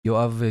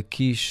יואב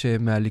קיש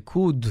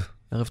מהליכוד,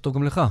 ערב טוב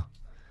גם לך.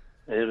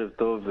 ערב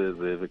טוב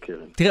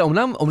וקרן. תראה,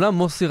 אומנם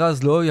מוסי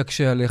רז לא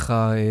יקשה עליך,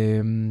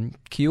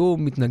 כי הוא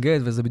מתנגד,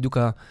 וזה בדיוק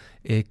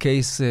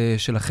הקייס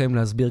שלכם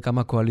להסביר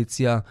כמה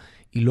הקואליציה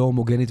היא לא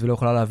הומוגנית ולא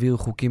יכולה להעביר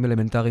חוקים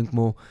אלמנטריים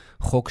כמו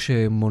חוק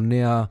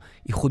שמונע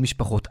איחוד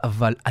משפחות.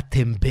 אבל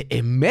אתם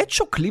באמת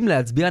שוקלים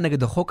להצביע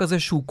נגד החוק הזה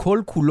שהוא כל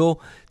כולו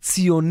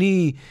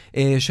ציוני,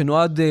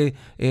 שנועד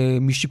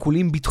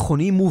משיקולים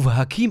ביטחוניים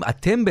מובהקים?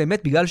 אתם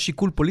באמת בגלל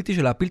שיקול פוליטי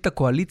של להפיל את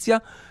הקואליציה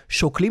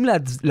שוקלים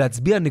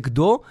להצביע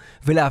נגדו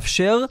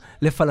ולאפשר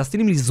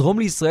לפלסטינים לזרום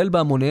לישראל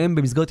בהמוניהם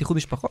במסגרת איחוד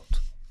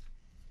משפחות?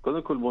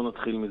 קודם כל בואו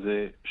נתחיל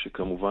מזה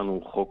שכמובן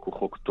הוא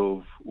חוק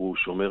טוב, הוא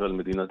שומר על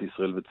מדינת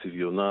ישראל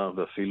וצביונה,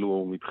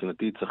 ואפילו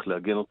מבחינתי צריך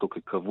להגן אותו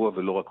כקבוע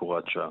ולא רק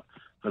הוראת שעה.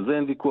 אז זה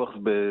אין ויכוח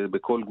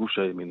בכל גוש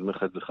הימין, אומר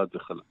לך את זה חד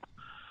וחלק.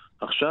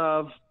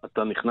 עכשיו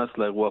אתה נכנס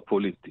לאירוע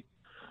הפוליטי.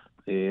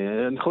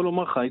 אני יכול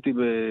לומר לך,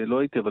 לא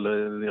הייתי, אבל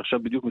אני עכשיו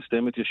בדיוק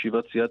מסתיימת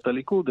ישיבת סיעת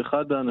הליכוד.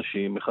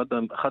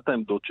 אחת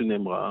העמדות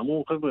שנאמרה,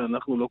 אמרו, חבר'ה,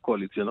 אנחנו לא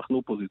קואליציה, אנחנו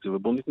אופוזיציה,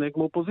 ובואו נתנהג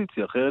כמו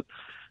אופוזיציה, אחרת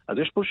אז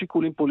יש פה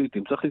שיקולים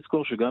פוליטיים. צריך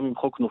לזכור שגם אם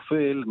חוק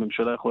נופל,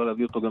 הממשלה יכולה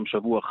להביא אותו גם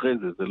שבוע אחרי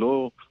זה. זה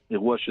לא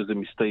אירוע שזה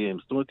מסתיים.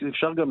 זאת אומרת,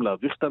 אפשר גם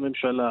להביך את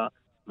הממשלה,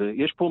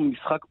 ויש פה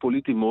משחק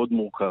פוליטי מאוד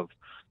מורכב.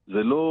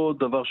 זה לא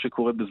דבר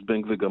שקורה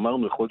בזבנג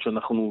וגמרנו. יכול להיות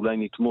שאנחנו אולי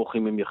נתמוך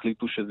אם הם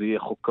יחליטו שזה יהיה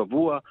חוק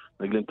קבוע,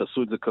 נגיד להם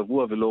תעשו את זה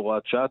קבוע ולא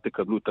הוראת שעה,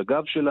 תקבלו את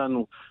הגב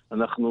שלנו.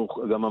 אנחנו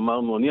גם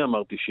אני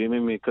אמרתי שאם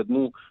הם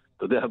יקדמו,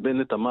 אתה יודע,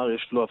 בנט אמר,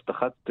 יש לו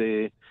הבטחת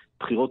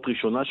בחירות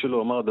ראשונה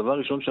שלו, אמר, הדבר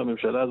ראשון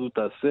שהממשלה הזו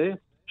תעשה,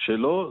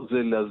 שלא,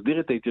 זה להסדיר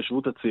את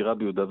ההתיישבות הצעירה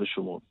ביהודה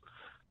ושומרון.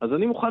 אז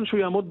אני מוכן שהוא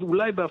יעמוד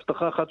אולי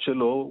בהבטחה אחת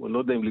שלו, אני לא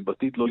יודע אם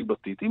ליבתית, לא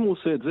ליבתית. אם הוא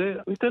עושה את זה,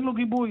 ניתן לו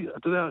גיבוי.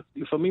 אתה יודע,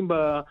 לפעמים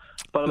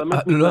בפרלמנט...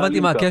 לא הבנתי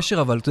מה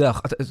הקשר, אבל אתה יודע,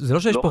 זה לא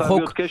שיש פה חוק... לא חייב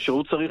להיות קשר,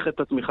 הוא צריך את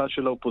התמיכה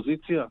של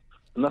האופוזיציה.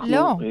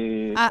 לא,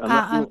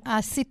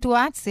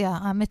 הסיטואציה,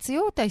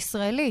 המציאות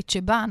הישראלית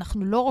שבה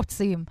אנחנו לא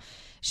רוצים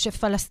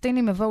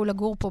שפלסטינים יבואו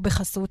לגור פה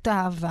בחסות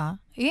האהבה,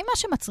 היא מה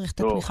שמצריך את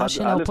התמיכה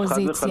של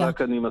האופוזיציה. חד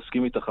וחלק אני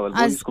מסכים איתך, אבל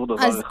בואו נזכור דבר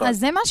אחד. אז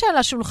זה מה שעל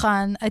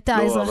השולחן. את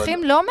האזרחים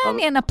לא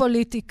מעניין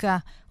הפוליטיקה.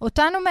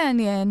 אותנו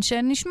מעניין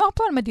שנשמור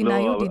פה על מדינה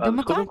יהודית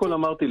דמוקרטית. אז קודם כל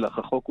אמרתי לך,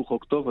 החוק הוא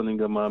חוק טוב, אני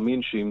גם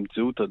מאמין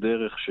שימצאו את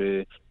הדרך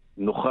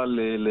שנוכל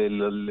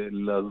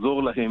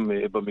לעזור להם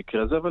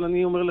במקרה הזה, אבל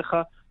אני אומר לך,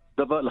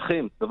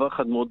 דבר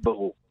אחד מאוד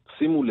ברור.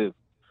 שימו לב,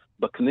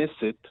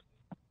 בכנסת,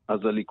 אז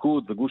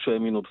הליכוד וגוש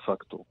הימין עוד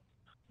פקטור.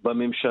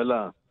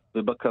 בממשלה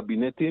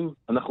ובקבינטים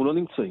אנחנו לא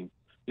נמצאים.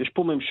 יש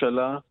פה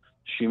ממשלה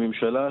שהיא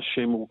ממשלה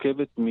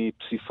שמורכבת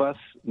מפסיפס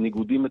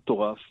ניגודי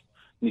מטורף,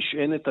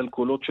 נשענת על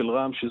קולות של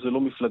רע"מ, שזה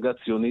לא מפלגה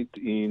ציונית,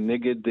 היא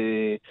נגד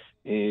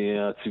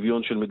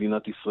הצביון של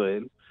מדינת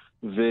ישראל.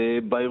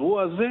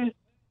 ובאירוע הזה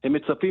הם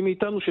מצפים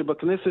מאיתנו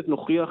שבכנסת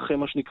נוכיח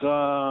מה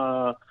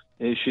שנקרא...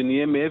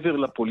 שנהיה מעבר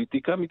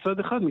לפוליטיקה מצד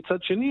אחד, מצד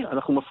שני,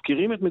 אנחנו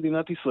מפקירים את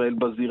מדינת ישראל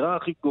בזירה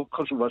הכי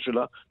חשובה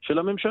של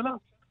הממשלה.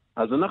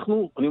 אז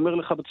אני אומר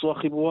לך בצורה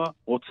הכי ברורה,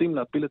 רוצים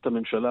להפיל את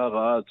הממשלה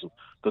הרעה הזו.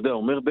 אתה יודע,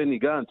 אומר בני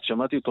גנץ,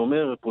 שמעתי אותו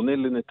אומר, פונה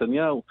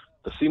לנתניהו,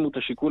 תשימו את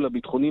השיקול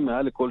הביטחוני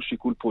מעל לכל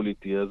שיקול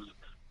פוליטי. אז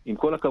עם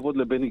כל הכבוד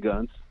לבני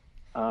גנץ,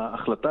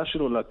 ההחלטה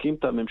שלו להקים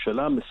את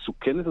הממשלה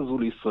המסוכנת הזו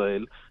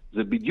לישראל,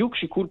 זה בדיוק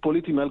שיקול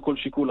פוליטי מעל כל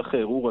שיקול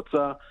אחר. הוא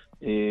רצה,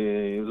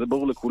 זה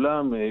ברור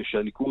לכולם,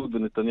 שהליכוד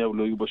ונתניהו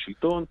לא יהיו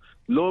בשלטון.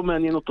 לא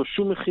מעניין אותו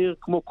שום מחיר,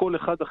 כמו כל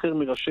אחד אחר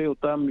מראשי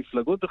אותם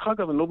מפלגות. דרך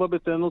אגב, אני לא בא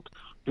בטענות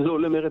לא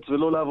למרץ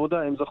ולא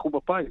לעבודה, הם זכו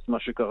בפיס, מה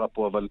שקרה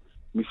פה. אבל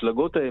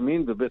מפלגות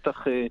הימין,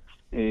 ובטח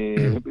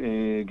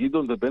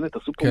גדעון ובנט,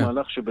 עשו פה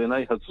מהלך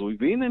שבעיניי הזוי.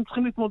 והנה הם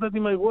צריכים להתמודד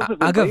עם האירוע הזה.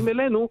 ובאים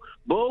אלינו,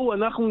 בואו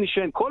אנחנו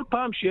נשען. כל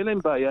פעם שיהיה להם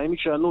בעיה, הם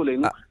ישענו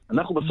אלינו.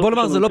 בוא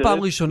נאמר, זה לא פעם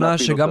ראשונה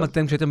שגם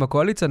אתם כשהייתם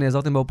בקואליציה, אני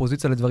עזרתם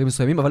באופוזיציה לדברים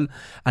מסוימים, אבל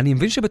אני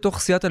מבין שבתוך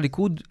סיעת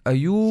הליכוד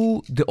היו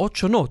דעות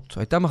שונות.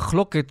 הייתה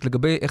מחלוקת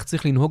לגבי איך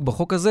צריך לנהוג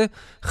בחוק הזה.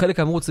 חלק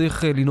אמרו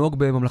צריך לנהוג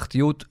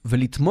בממלכתיות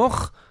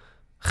ולתמוך,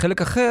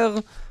 חלק אחר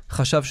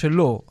חשב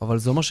שלא, אבל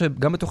זה אומר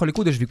שגם בתוך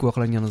הליכוד יש ויכוח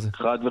על העניין הזה.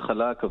 חד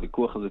וחלק,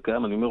 הוויכוח הזה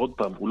קיים. אני אומר עוד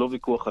פעם, הוא לא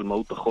ויכוח על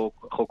מהות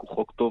החוק, החוק הוא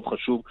חוק טוב,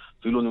 חשוב,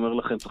 אפילו אני אומר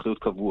לכם, צריך להיות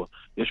קבוע.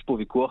 יש פה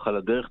ויכוח על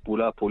הדרך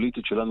פעולה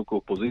הפוליטית שלנו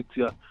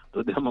כאופוזיציה, אתה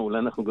יודע מה, אולי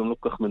אנחנו גם לא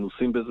כל כך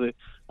מנוסים בזה,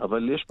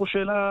 אבל יש פה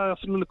שאלה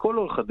אפילו לכל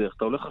אורך הדרך.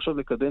 אתה הולך עכשיו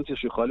לקדנציה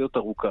שיכולה להיות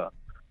ארוכה,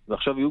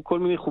 ועכשיו יהיו כל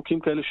מיני חוקים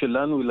כאלה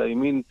שלנו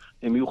לימין,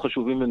 הם יהיו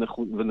חשובים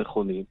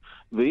ונכונים.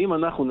 ואם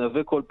אנחנו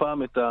נהווה כל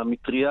פעם את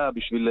המטריה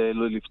בשביל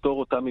לפתור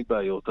אותם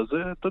מבעיות, אז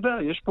אתה יודע,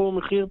 יש פה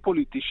מחיר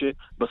פוליטי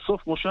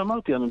שבסוף, כמו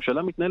שאמרתי,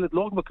 הממשלה מתנהלת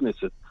לא רק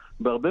בכנסת,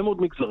 בהרבה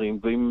מאוד מגזרים,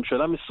 והיא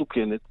ממשלה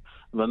מסוכנת,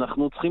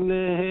 ואנחנו צריכים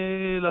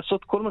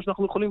לעשות כל מה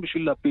שאנחנו יכולים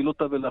בשביל להפיל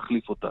אותה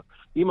ולהחליף אותה.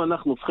 אם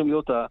אנחנו צריכים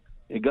להיות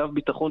הגב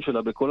ביטחון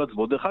שלה בכל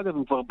הצבעות, דרך אגב,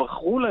 הם כבר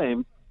בחרו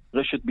להם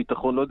רשת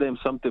ביטחון, לא יודע אם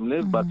שמתם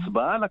לב,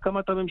 בהצבעה על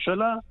הקמת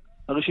הממשלה,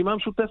 הרשימה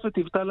המשותפת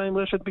היוותה להם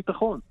רשת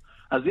ביטחון.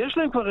 אז יש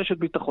להם כבר רשת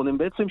ביטחון, הם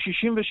בעצם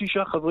 66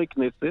 חברי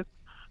כנסת,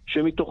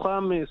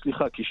 שמתוכם,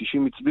 כי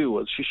 60 הצביעו,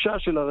 אז 6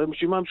 של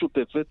הרשימה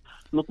המשותפת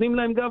נותנים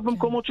להם גב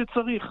במקומות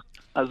שצריך.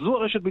 אז זו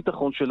הרשת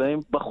ביטחון שלהם.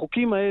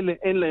 בחוקים האלה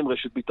אין להם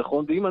רשת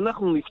ביטחון, ואם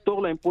אנחנו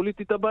נפתור להם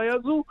פוליטית הבעיה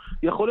הזו,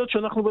 יכול להיות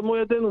שאנחנו במו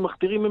ידינו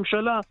מכתירים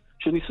ממשלה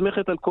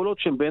שנסמכת על קולות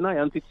שהם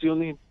בעיניי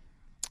אנטי-ציוניים.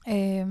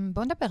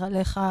 בוא נדבר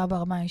עליך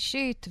ברמה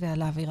האישית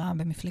ועל האווירה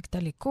במפלגת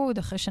הליכוד.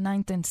 אחרי שנה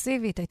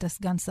אינטנסיבית, היית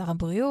סגן שר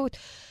הבריאות.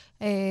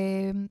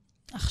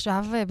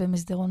 עכשיו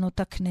במסדרונות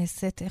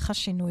הכנסת, איך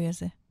השינוי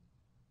הזה?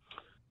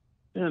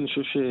 אני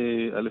חושב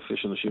שא'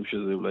 יש אנשים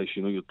שזה אולי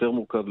שינוי יותר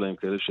מורכב להם,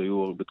 כאלה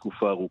שהיו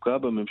בתקופה ארוכה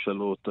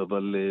בממשלות,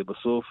 אבל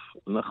בסוף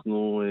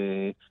אנחנו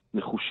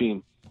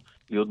נחושים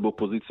להיות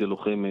באופוזיציה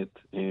לוחמת,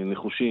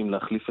 נחושים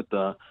להחליף את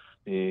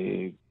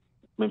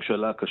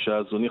הממשלה הקשה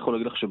הזו. אני יכול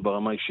להגיד לך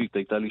שברמה אישית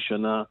הייתה לי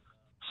שנה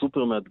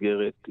סופר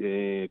מאתגרת,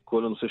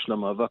 כל הנושא של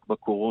המאבק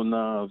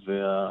בקורונה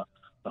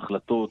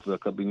וההחלטות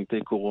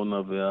והקביניטי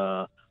קורונה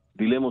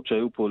דילמות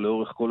שהיו פה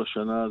לאורך כל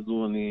השנה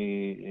הזו.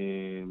 אני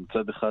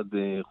מצד אחד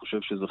חושב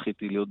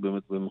שזכיתי להיות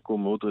באמת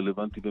במקום מאוד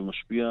רלוונטי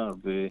ומשפיע,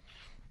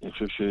 ואני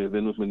חושב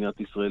שהבאנו את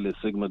מדינת ישראל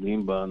להישג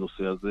מדהים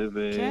בנושא הזה.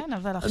 כן,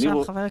 אבל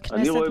עכשיו חבר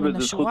הכנסת מן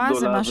השורה,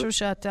 זה משהו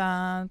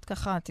שאתה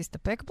ככה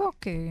תסתפק בו?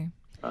 כי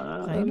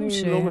ראינו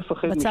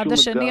שבצד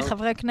השני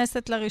חברי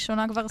כנסת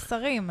לראשונה כבר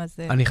שרים.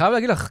 אני חייב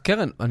להגיד לך,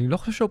 קרן, אני לא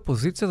חושב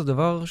שאופוזיציה זה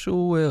דבר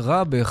שהוא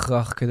רע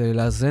בהכרח כדי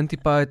לאזן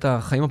טיפה את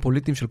החיים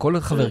הפוליטיים של כל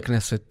חבר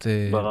כנסת.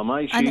 ברמה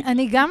אישית...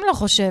 אני גם לא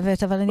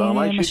חושבת, אבל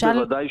אני למשל...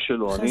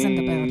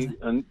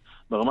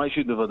 ברמה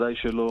אישית בוודאי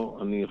שלא.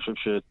 אני חושב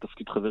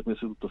שתפקיד חבר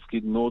כנסת הוא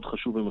תפקיד מאוד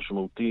חשוב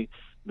ומשמעותי,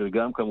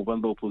 וגם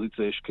כמובן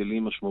באופוזיציה יש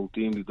כלים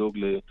משמעותיים לדאוג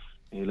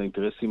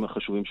לאינטרסים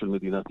החשובים של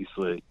מדינת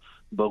ישראל.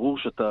 ברור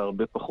שאתה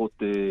הרבה פחות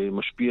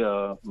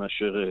משפיע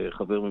מאשר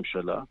חבר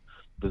ממשלה,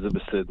 וזה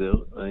בסדר.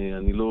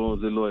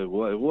 זה לא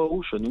האירוע. האירוע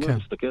הוא שאני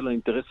מסתכל על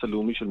האינטרס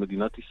הלאומי של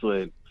מדינת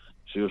ישראל,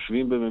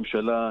 שיושבים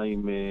בממשלה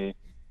עם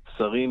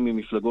שרים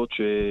ממפלגות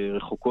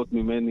שרחוקות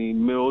ממני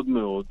מאוד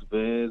מאוד,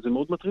 וזה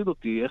מאוד מטריד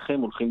אותי איך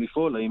הם הולכים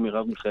לפעול. האם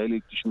מרב מיכאלי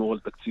תשמור על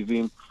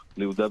תקציבים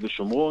ליהודה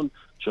ושומרון?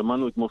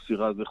 שמענו את מוסי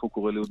רז איך הוא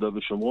קורא ליהודה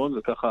ושומרון,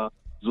 וככה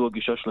זו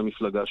הגישה של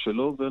המפלגה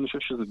שלו, ואני חושב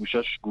שזו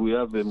גישה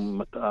שגויה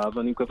ומטעה,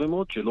 ואני מקווה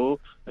מאוד שלא,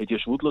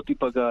 ההתיישבות לא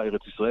תיפגע,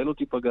 ארץ ישראל לא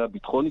תיפגע,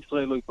 ביטחון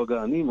ישראל לא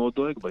ייפגע. אני מאוד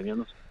דואג בעניין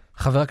הזה.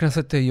 חבר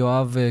הכנסת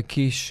יואב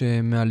קיש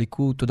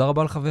מהליכוד, תודה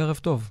רבה לך וערב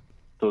טוב.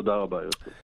 תודה רבה, יוסף.